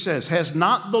here's what she says. Has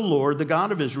not the Lord, the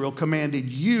God of Israel,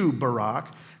 commanded you, Barak,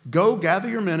 go gather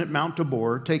your men at Mount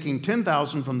Tabor, taking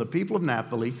 10,000 from the people of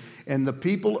Naphtali and the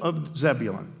people of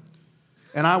Zebulun?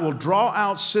 And I will draw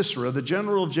out Sisera, the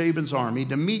general of Jabin's army,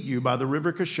 to meet you by the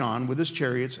river Kishon with his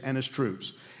chariots and his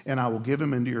troops, and I will give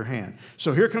him into your hand.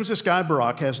 So here comes this guy,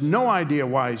 Barak, has no idea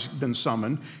why he's been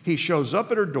summoned. He shows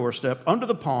up at her doorstep under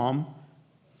the palm,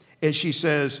 and she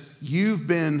says, you've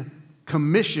been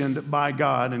commissioned by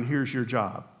God, and here's your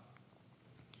job.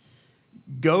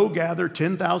 Go gather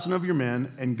 10,000 of your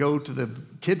men and go to the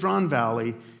Kidron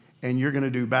Valley, and you're going to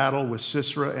do battle with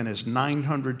Sisera and his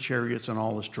 900 chariots and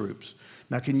all his troops.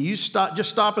 Now, can you just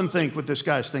stop and think what this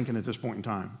guy's thinking at this point in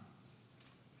time?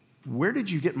 Where did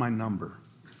you get my number?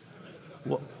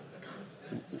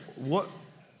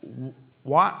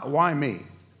 Why me?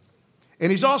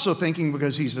 And he's also thinking,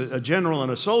 because he's a general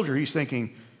and a soldier, he's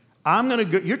thinking,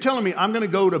 you're telling me I'm going to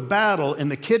go to battle in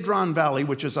the Kidron Valley,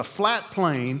 which is a flat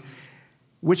plain,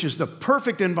 which is the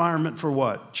perfect environment for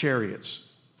what? Chariots.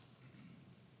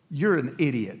 You're an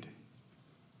idiot.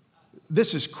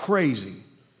 This is crazy.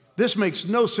 This makes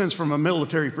no sense from a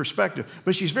military perspective.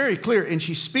 But she's very clear, and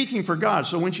she's speaking for God.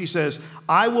 So when she says,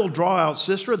 I will draw out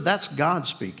Sisera, that's God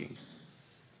speaking.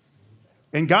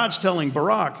 And God's telling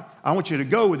Barak, I want you to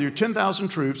go with your 10,000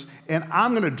 troops, and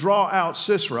I'm going to draw out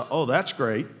Sisera. Oh, that's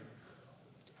great.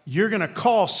 You're going to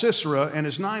call Sisera and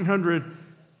his 900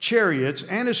 chariots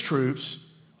and his troops,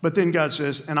 but then God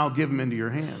says, and I'll give them into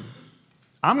your hand.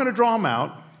 I'm going to draw them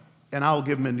out, and I'll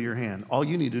give them into your hand. All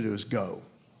you need to do is go.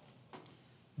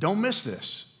 Don't miss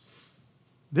this.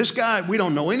 This guy, we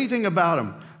don't know anything about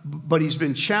him, but he's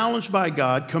been challenged by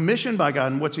God, commissioned by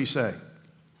God, and what's he say?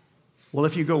 Well,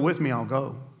 if you go with me, I'll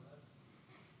go.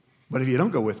 But if you don't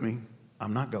go with me,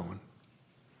 I'm not going.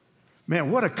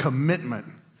 Man, what a commitment.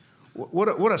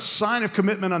 What a sign of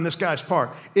commitment on this guy's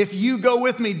part. If you go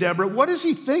with me, Deborah, what is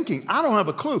he thinking? I don't have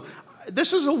a clue.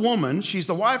 This is a woman. She's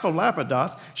the wife of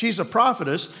Lapidoth. She's a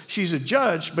prophetess. She's a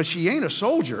judge, but she ain't a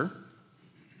soldier.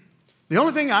 The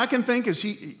only thing I can think is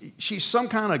she's some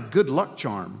kind of good luck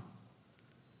charm.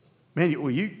 Man,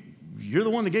 you're the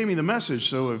one that gave me the message,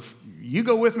 so if you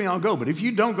go with me, I'll go. But if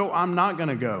you don't go, I'm not going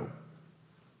to go.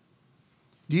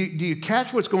 Do you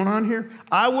catch what's going on here?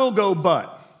 I will go,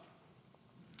 but.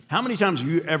 How many times have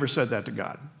you ever said that to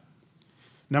God?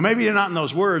 Now, maybe you're not in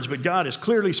those words, but God has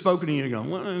clearly spoken to you and going,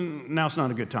 well, now's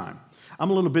not a good time. I'm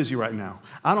a little busy right now.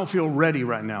 I don't feel ready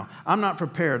right now. I'm not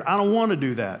prepared. I don't want to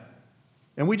do that.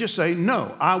 And we just say,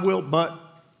 no, I will, but.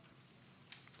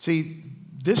 See,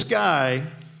 this guy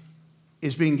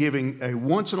is being given a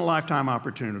once-in-a-lifetime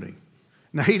opportunity.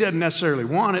 Now, he doesn't necessarily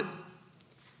want it,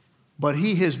 but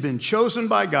he has been chosen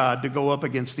by God to go up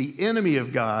against the enemy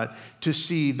of God to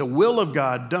see the will of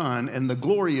God done and the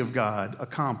glory of God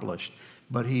accomplished.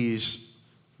 But he's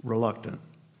reluctant.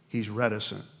 He's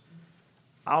reticent.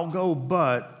 I'll go,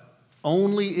 but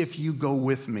only if you go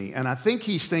with me. And I think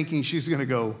he's thinking she's going to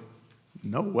go,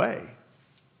 no way.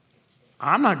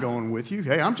 I'm not going with you.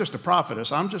 Hey, I'm just a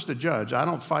prophetess. I'm just a judge. I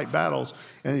don't fight battles.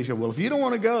 And he said, well, if you don't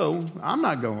want to go, I'm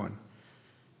not going.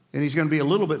 And he's going to be a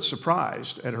little bit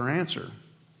surprised at her answer.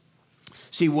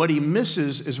 See, what he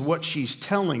misses is what she's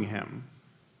telling him.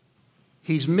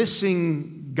 He's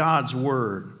missing God's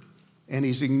word, and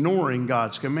he's ignoring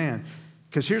God's command.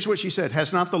 Because here's what she said.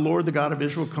 Has not the Lord, the God of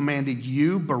Israel, commanded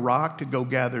you, Barak, to go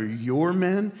gather your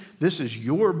men? This is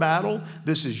your battle.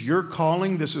 This is your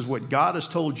calling. This is what God has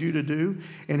told you to do.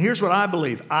 And here's what I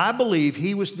believe. I believe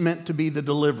he was meant to be the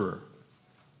deliverer.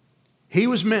 He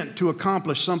was meant to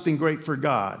accomplish something great for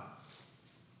God.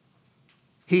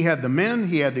 He had the men.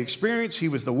 He had the experience. He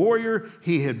was the warrior.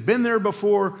 He had been there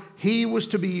before. He was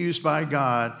to be used by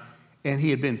God, and he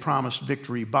had been promised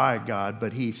victory by God,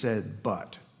 but he said,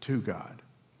 but to God.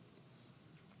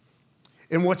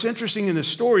 And what's interesting in this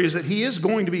story is that he is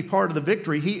going to be part of the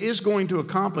victory. He is going to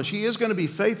accomplish. He is going to be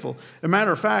faithful. As a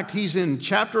matter of fact, he's in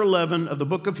chapter 11 of the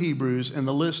book of Hebrews in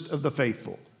the list of the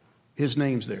faithful. His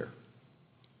name's there.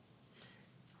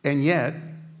 And yet,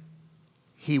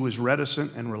 he was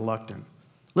reticent and reluctant.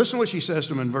 Listen to what she says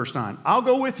to him in verse 9. I'll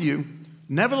go with you.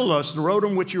 Nevertheless, the road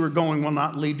on which you are going will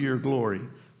not lead to your glory,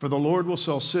 for the Lord will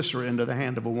sell Sisera into the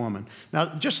hand of a woman. Now,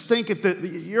 just think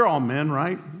you're all men,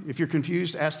 right? If you're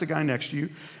confused, ask the guy next to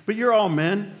you. But you're all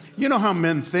men. You know how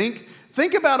men think.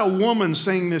 Think about a woman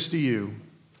saying this to you.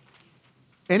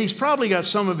 And he's probably got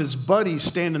some of his buddies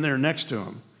standing there next to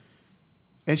him.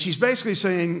 And she's basically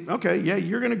saying, okay, yeah,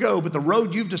 you're going to go, but the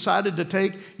road you've decided to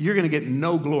take, you're going to get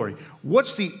no glory.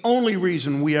 What's the only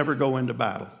reason we ever go into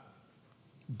battle?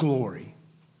 Glory.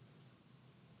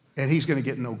 And he's going to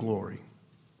get no glory.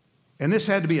 And this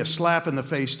had to be a slap in the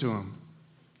face to him.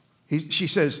 She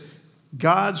says,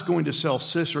 God's going to sell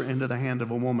Sisera into the hand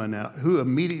of a woman. Now, who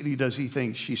immediately does he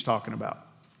think she's talking about?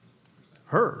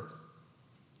 Her.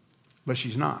 But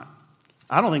she's not.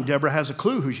 I don't think Deborah has a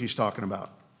clue who she's talking about.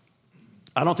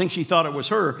 I don't think she thought it was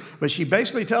her, but she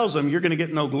basically tells him, you're going to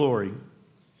get no glory.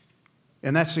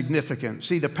 And that's significant.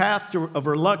 See, the path of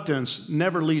reluctance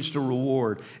never leads to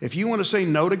reward. If you want to say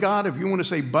no to God, if you want to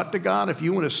say but to God, if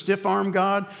you want to stiff-arm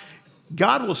God,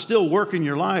 God will still work in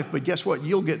your life, but guess what?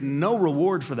 You'll get no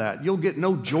reward for that. You'll get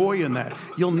no joy in that.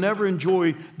 You'll never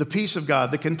enjoy the peace of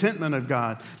God, the contentment of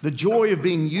God, the joy of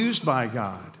being used by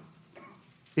God.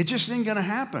 It just ain't going to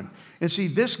happen. And see,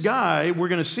 this guy we're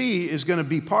going to see is going to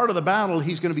be part of the battle.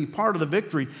 He's going to be part of the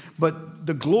victory. But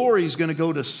the glory is going to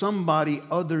go to somebody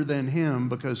other than him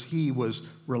because he was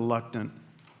reluctant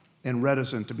and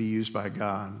reticent to be used by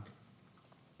God.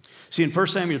 See, in 1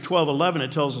 Samuel 12:11,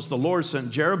 it tells us the Lord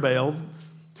sent Jerubbaal,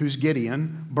 who's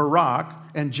Gideon, Barak,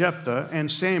 and Jephthah,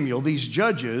 and Samuel, these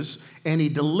judges, and he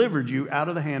delivered you out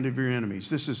of the hand of your enemies.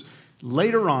 This is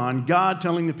later on God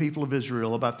telling the people of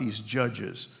Israel about these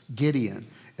judges, Gideon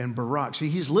and Barak. See,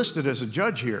 he's listed as a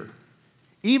judge here,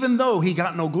 even though he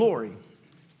got no glory.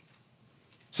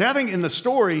 See, I think in the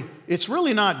story, it's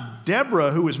really not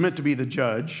Deborah who was meant to be the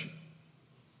judge,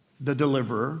 the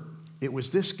deliverer. It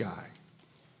was this guy.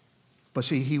 But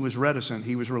see, he was reticent.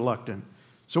 He was reluctant.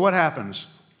 So what happens?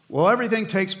 Well, everything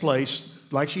takes place,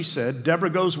 like she said. Deborah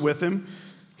goes with him.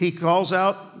 He calls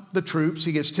out the troops.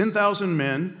 He gets 10,000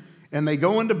 men, and they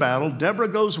go into battle. Deborah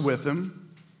goes with him.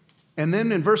 And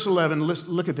then in verse 11,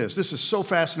 look at this. This is so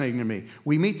fascinating to me.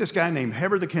 We meet this guy named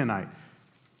Heber the Kenite.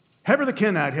 Heber the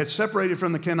Kenite had separated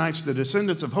from the Kenites, the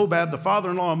descendants of Hobab, the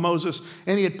father-in-law of Moses,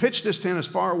 and he had pitched his tent as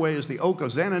far away as the oak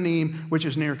of Zananim, which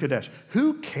is near Kadesh.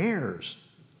 Who cares?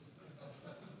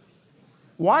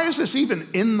 Why is this even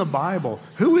in the Bible?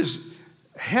 Who is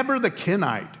Heber the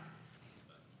Kenite?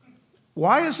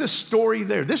 Why is this story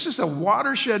there? This is a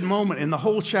watershed moment in the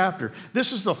whole chapter.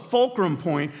 This is the fulcrum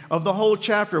point of the whole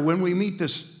chapter when we meet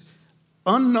this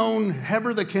unknown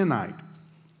Heber the Kenite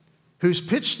who's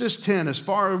pitched this tent as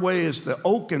far away as the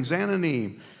oak and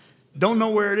Zananim. Don't know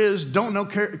where it is, don't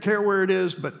care where it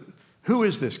is, but who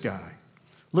is this guy?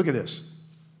 Look at this.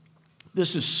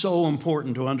 This is so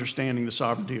important to understanding the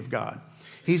sovereignty of God.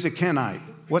 He's a Kenite.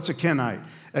 What's a Kenite?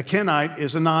 A Kenite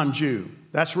is a non-Jew.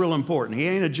 That's real important. He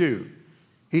ain't a Jew.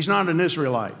 He's not an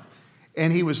Israelite.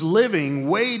 And he was living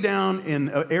way down in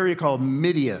an area called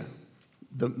Midian.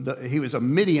 He was a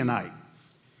Midianite.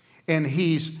 And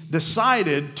he's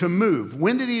decided to move.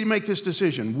 When did he make this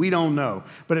decision? We don't know.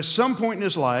 But at some point in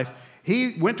his life,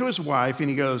 He went to his wife and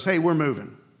he goes, hey, we're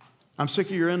moving. I'm sick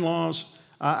of your in-laws.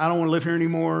 I don't want to live here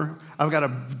anymore. I've got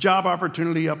a job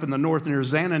opportunity up in the north near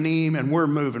Zananim, and we're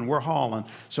moving. We're hauling.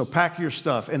 So pack your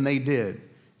stuff. And they did.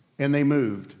 And they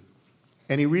moved.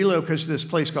 And he relocated to this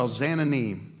place called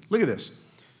Zananim. Look at this.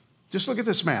 Just look at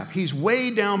this map. He's way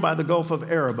down by the Gulf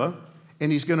of Arabah,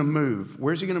 and he's going to move.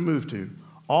 Where's he going to move to?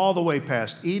 All the way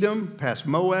past Edom, past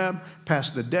Moab,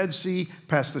 past the Dead Sea,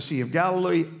 past the Sea of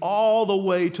Galilee, all the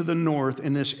way to the north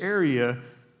in this area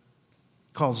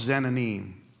called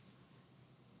Zananim.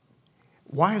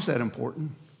 Why is that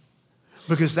important?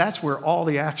 Because that's where all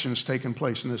the action is taking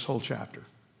place in this whole chapter.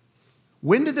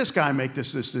 When did this guy make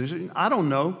this decision? I don't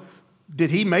know. Did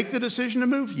he make the decision to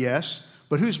move? Yes.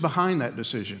 But who's behind that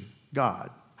decision? God.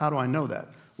 How do I know that?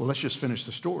 Well, let's just finish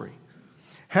the story.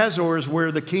 Hazor is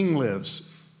where the king lives,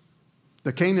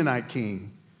 the Canaanite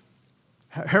king.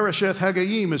 Harosheth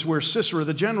Hagoyim is where Sisera,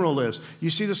 the general, lives. You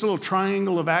see this little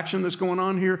triangle of action that's going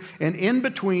on here? And in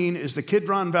between is the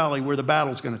Kidron Valley where the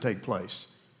battle's going to take place.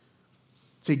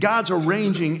 See, God's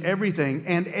arranging everything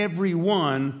and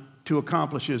everyone to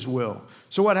accomplish his will.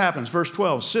 So what happens? Verse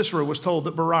 12, Sisera was told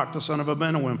that Barak, the son of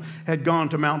Abinoam, had gone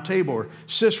to Mount Tabor.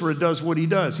 Sisera does what he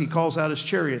does. He calls out his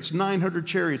chariots, 900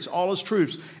 chariots, all his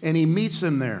troops, and he meets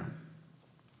them there.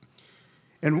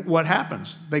 And what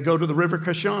happens? They go to the river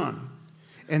Kishon.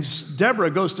 And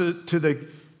Deborah goes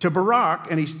to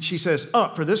Barak, and she says,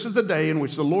 up, for this is the day in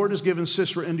which the Lord has given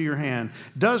Sisera into your hand.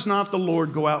 Does not the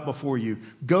Lord go out before you?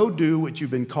 Go do what you've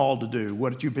been called to do,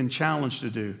 what you've been challenged to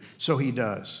do. So he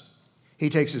does. He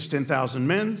takes his 10,000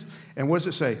 men, and what does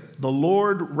it say? The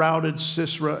Lord routed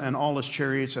Sisera and all his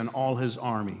chariots and all his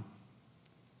army.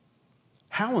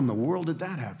 How in the world did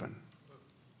that happen?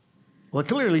 Well, it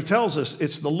clearly tells us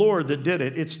it's the Lord that did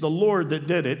it. It's the Lord that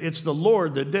did it. It's the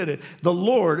Lord that did it. The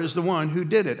Lord is the one who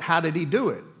did it. How did he do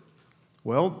it?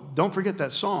 Well, don't forget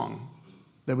that song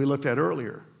that we looked at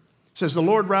earlier. It says, the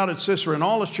Lord routed Sisera and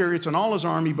all his chariots and all his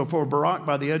army before Barak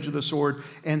by the edge of the sword,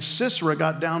 and Sisera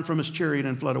got down from his chariot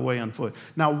and fled away on foot.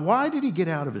 Now, why did he get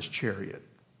out of his chariot?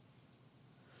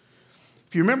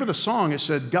 If you remember the song, it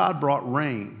said God brought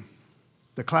rain.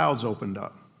 The clouds opened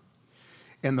up.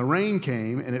 And the rain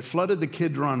came, and it flooded the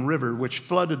Kidron River, which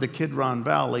flooded the Kidron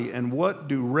Valley. And what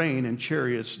do rain and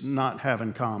chariots not have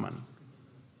in common?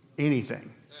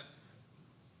 Anything.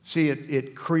 See,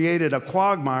 it created a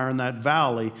quagmire in that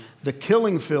valley. The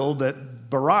killing field that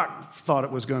Barak thought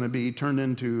it was going to be turned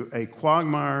into a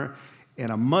quagmire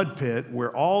and a mud pit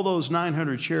where all those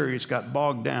 900 chariots got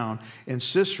bogged down, and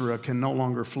Sisera can no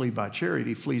longer flee by chariot.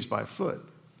 He flees by foot.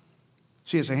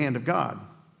 See, it's the hand of God.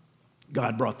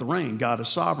 God brought the rain. God is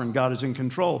sovereign. God is in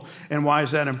control. And why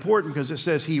is that important? Because it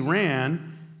says he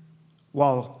ran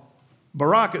while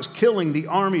Barak is killing the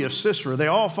army of Sisera. They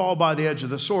all fall by the edge of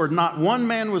the sword. Not one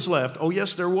man was left. Oh,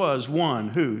 yes, there was one.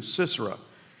 Who? Sisera.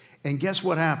 And guess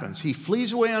what happens? He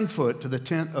flees away on foot to the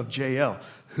tent of Jael.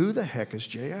 Who the heck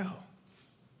is Jael?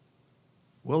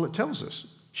 Well, it tells us.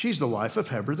 She's the wife of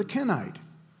Heber the Kenite.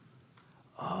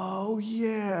 Oh,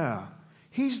 yeah.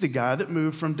 He's the guy that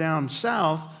moved from down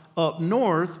south up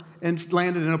north and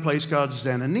landed in a place called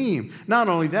Zananim. Not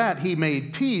only that, he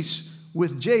made peace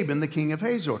with Jabin, the king of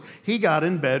Hazor. He got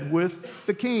in bed with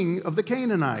the king of the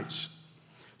Canaanites.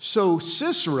 So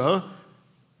Sisera,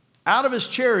 out of his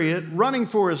chariot, running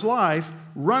for his life,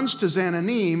 runs to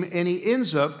Zananim, and he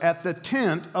ends up at the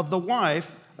tent of the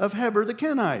wife of Heber the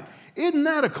Kenite. Isn't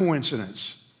that a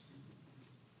coincidence?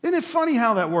 Isn't it funny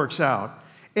how that works out?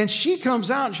 And she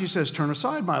comes out and she says, turn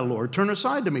aside, my Lord. Turn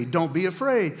aside to me. Don't be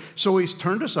afraid. So he's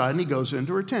turned aside and he goes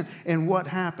into her tent. And what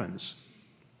happens?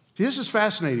 See, this is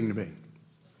fascinating to me.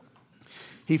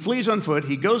 He flees on foot.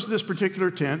 He goes to this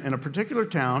particular tent in a particular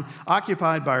town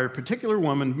occupied by a particular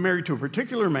woman married to a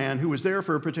particular man who was there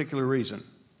for a particular reason.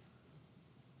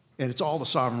 And it's all the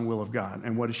sovereign will of God.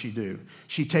 And what does she do?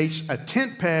 She takes a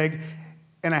tent peg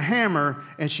and a hammer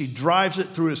and she drives it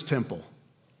through his temple.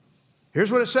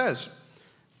 Here's what it says.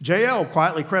 Jael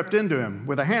quietly crept into him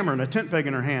with a hammer and a tent peg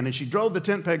in her hand, and she drove the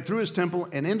tent peg through his temple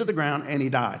and into the ground, and he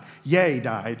died. Yea,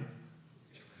 died.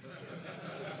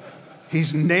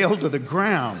 He's nailed to the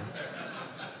ground.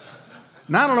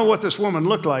 Now, I don't know what this woman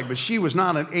looked like, but she was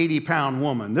not an 80-pound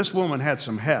woman. This woman had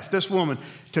some heft. This woman,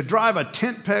 to drive a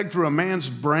tent peg through a man's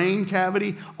brain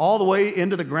cavity all the way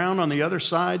into the ground on the other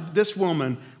side, this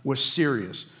woman was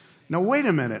serious. Now, wait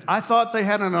a minute. I thought they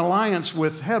had an alliance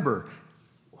with Heber.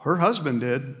 Her husband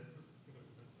did.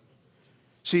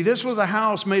 See, this was a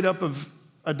house made up of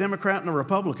a Democrat and a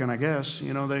Republican, I guess.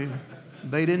 You know,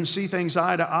 they didn't see things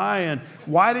eye to eye. And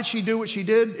why did she do what she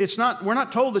did? We're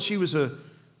not told that she was a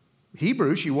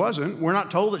Hebrew, she wasn't. We're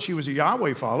not told that she was a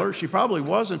Yahweh follower. She probably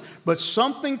wasn't. But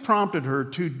something prompted her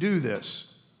to do this.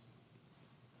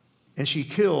 And she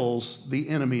kills the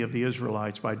enemy of the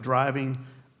Israelites by driving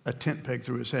a tent peg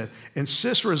through his head. And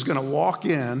Sisera is going to walk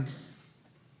in,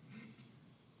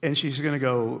 and she's going to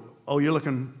go, oh, you're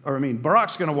looking,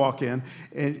 Barak's going to walk in,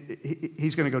 and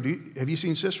he's going to go, have you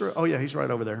seen Sisera? Oh, yeah, he's right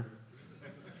over there.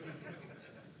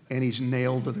 And he's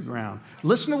nailed to the ground.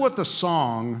 Listen to what the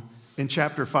song in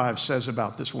chapter 5 says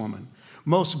about this woman.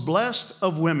 Most blessed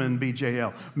of women be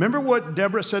Jael. Remember what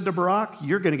Deborah said to Barak?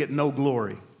 You're going to get no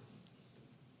glory.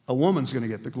 A woman's going to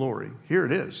get the glory. Here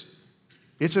it is.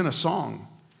 It's in a song.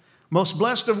 Most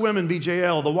blessed of women be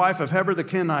Jael, the wife of Heber the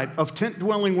Kenite, of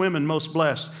tent-dwelling women most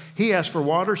blessed. He asked for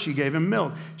water, she gave him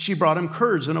milk. She brought him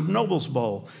curds in a noble's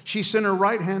bowl. She sent her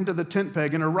right hand to the tent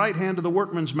peg and her right hand to the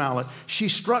workman's mallet. She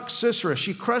struck Sisera,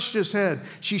 she crushed his head.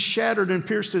 She shattered and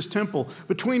pierced his temple.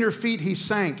 Between her feet he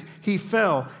sank, he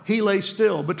fell, he lay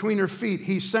still. Between her feet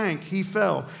he sank, he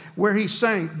fell. Where he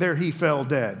sank, there he fell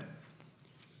dead.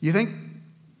 You think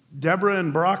Deborah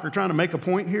and Barak are trying to make a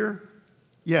point here?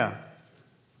 Yeah.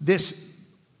 This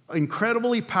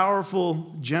incredibly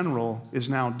powerful general is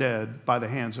now dead by the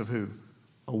hands of who?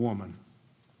 A woman.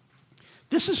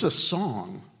 This is a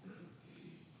song.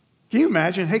 Can you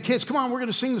imagine? Hey, kids, come on, we're going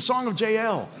to sing the song of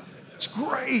Jael. It's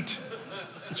great.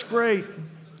 It's great.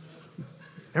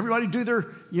 Everybody do their,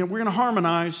 we're going to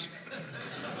harmonize.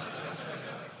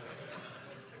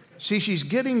 See, she's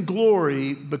getting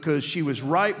glory because she was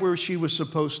right where she was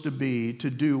supposed to be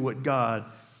to do what God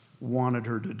wanted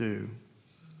her to do.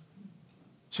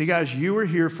 See, guys, you are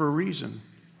here for a reason.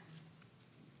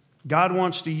 God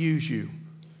wants to use you.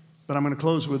 But I'm going to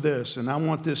close with this, and I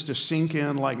want this to sink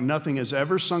in like nothing has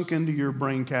ever sunk into your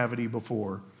brain cavity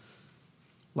before,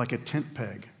 like a tent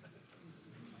peg.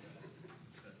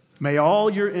 May all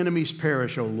your enemies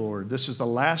perish, O Lord. This is the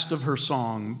last of her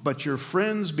song. But your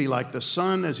friends be like the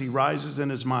sun as he rises in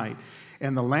his might.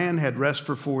 And the land had rest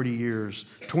for 40 years.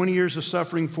 20 years of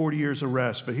suffering, 40 years of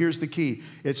rest. But here's the key.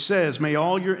 It says, may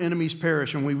all your enemies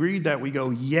perish. And we read that, we go,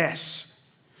 yes.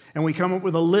 And we come up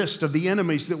with a list of the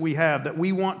enemies that we have that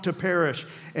we want to perish.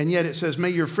 And yet it says, may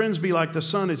your friends be like the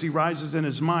sun as he rises in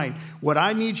his might. What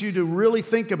I need you to really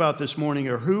think about this morning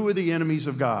are who are the enemies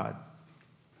of God?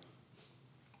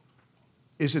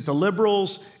 Is it the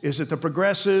liberals? Is it the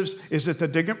progressives? Is it the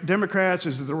Democrats?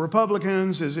 Is it the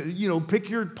Republicans? Is it,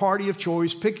 pick your party of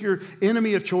choice, pick your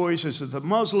enemy of choice. Is it the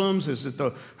Muslims? Is it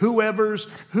the whoever's?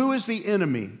 Who is the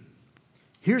enemy?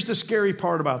 Here's the scary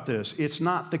part about this. It's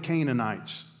not the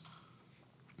Canaanites.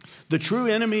 The true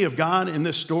enemy of God in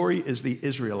this story is the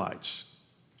Israelites.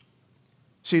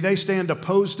 See, they stand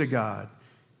opposed to God.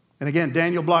 And again,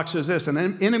 Daniel Block says this, an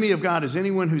enemy of God is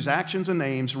anyone whose actions and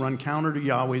aims run counter to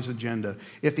Yahweh's agenda.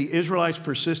 If the Israelites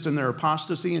persist in their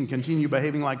apostasy and continue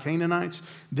behaving like Canaanites,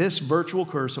 this virtual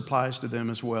curse applies to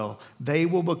them as well. They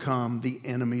will become the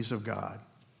enemies of God.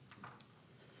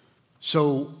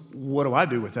 So what do I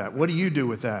do with that? What do you do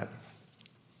with that?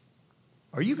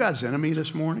 Are you God's enemy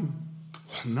this morning?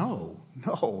 No.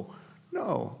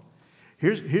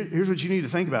 Here's what you need to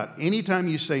think about. Anytime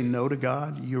you say no to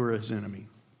God, you are his enemy.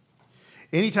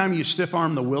 Anytime you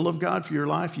stiff-arm the will of God for your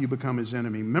life, you become his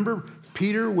enemy. Remember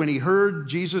Peter, when he heard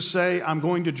Jesus say, I'm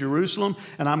going to Jerusalem,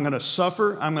 and I'm going to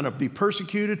suffer, I'm going to be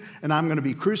persecuted, and I'm going to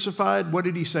be crucified. What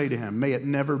did he say to him? May it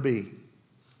never be.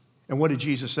 And what did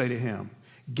Jesus say to him?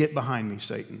 Get behind me,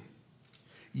 Satan.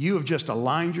 You have just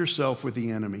aligned yourself with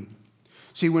the enemy.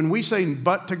 See, when we say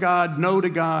but to God, no to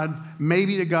God,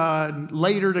 maybe to God,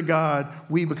 later to God,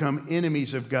 we become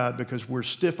enemies of God because we're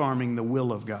stiff-arming the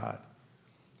will of God.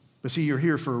 But see, you're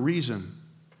here for a reason.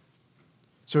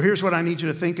 So here's what I need you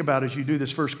to think about as you do this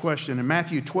first question. In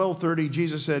Matthew 12:30,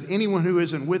 Jesus said, anyone who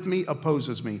isn't with me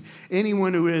opposes me.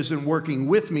 Anyone who isn't working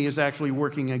with me is actually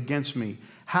working against me.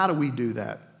 How do we do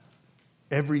that?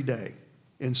 Every day,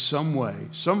 in some way,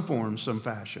 some form, some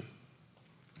fashion.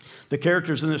 The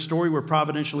characters in this story were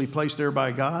providentially placed there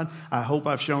by God. I hope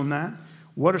I've shown that.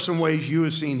 What are some ways you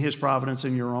have seen his providence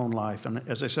in your own life? And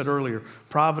as I said earlier,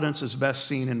 providence is best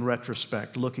seen in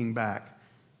retrospect, looking back.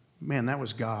 Man, that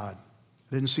was God.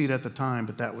 I didn't see it at the time,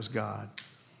 but that was God.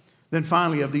 Then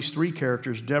finally, of these three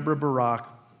characters, Deborah, Barak,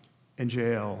 and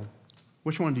Jael,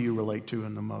 which one do you relate to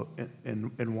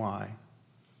and why?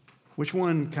 Which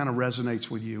one kind of resonates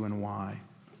with you and why?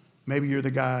 Maybe you're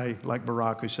the guy like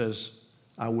Barak who says,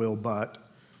 I will, but.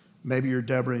 Maybe you're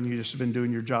Deborah and you've just been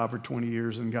doing your job for 20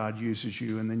 years and God uses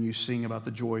you and then you sing about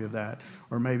the joy of that.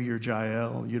 Or maybe you're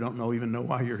Jael. You don't even know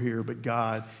why you're here, but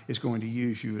God is going to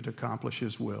use you to accomplish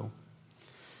his will.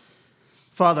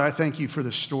 Father, I thank you for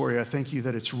this story. I thank you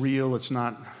that it's real. It's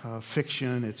not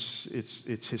fiction. It's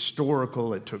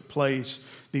historical. It took place.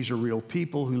 These are real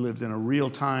people who lived in a real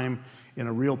time, in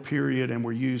a real period, and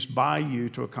were used by you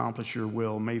to accomplish your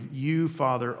will. May you,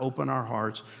 Father, open our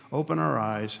hearts, open our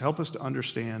eyes, help us to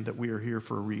understand that we are here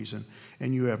for a reason,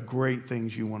 and you have great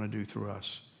things you want to do through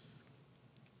us.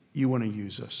 You want to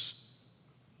use us.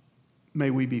 May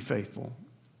we be faithful.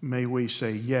 May we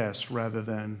say yes rather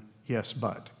than yes,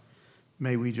 but.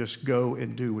 May we just go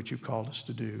and do what you've called us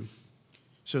to do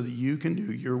so that you can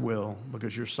do your will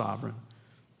because you're sovereign.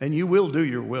 And you will do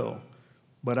your will,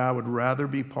 but I would rather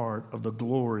be part of the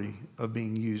glory of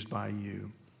being used by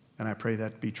you. And I pray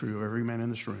that be true of every man in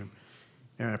this room.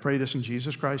 And I pray this in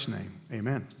Jesus Christ's name.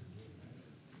 Amen.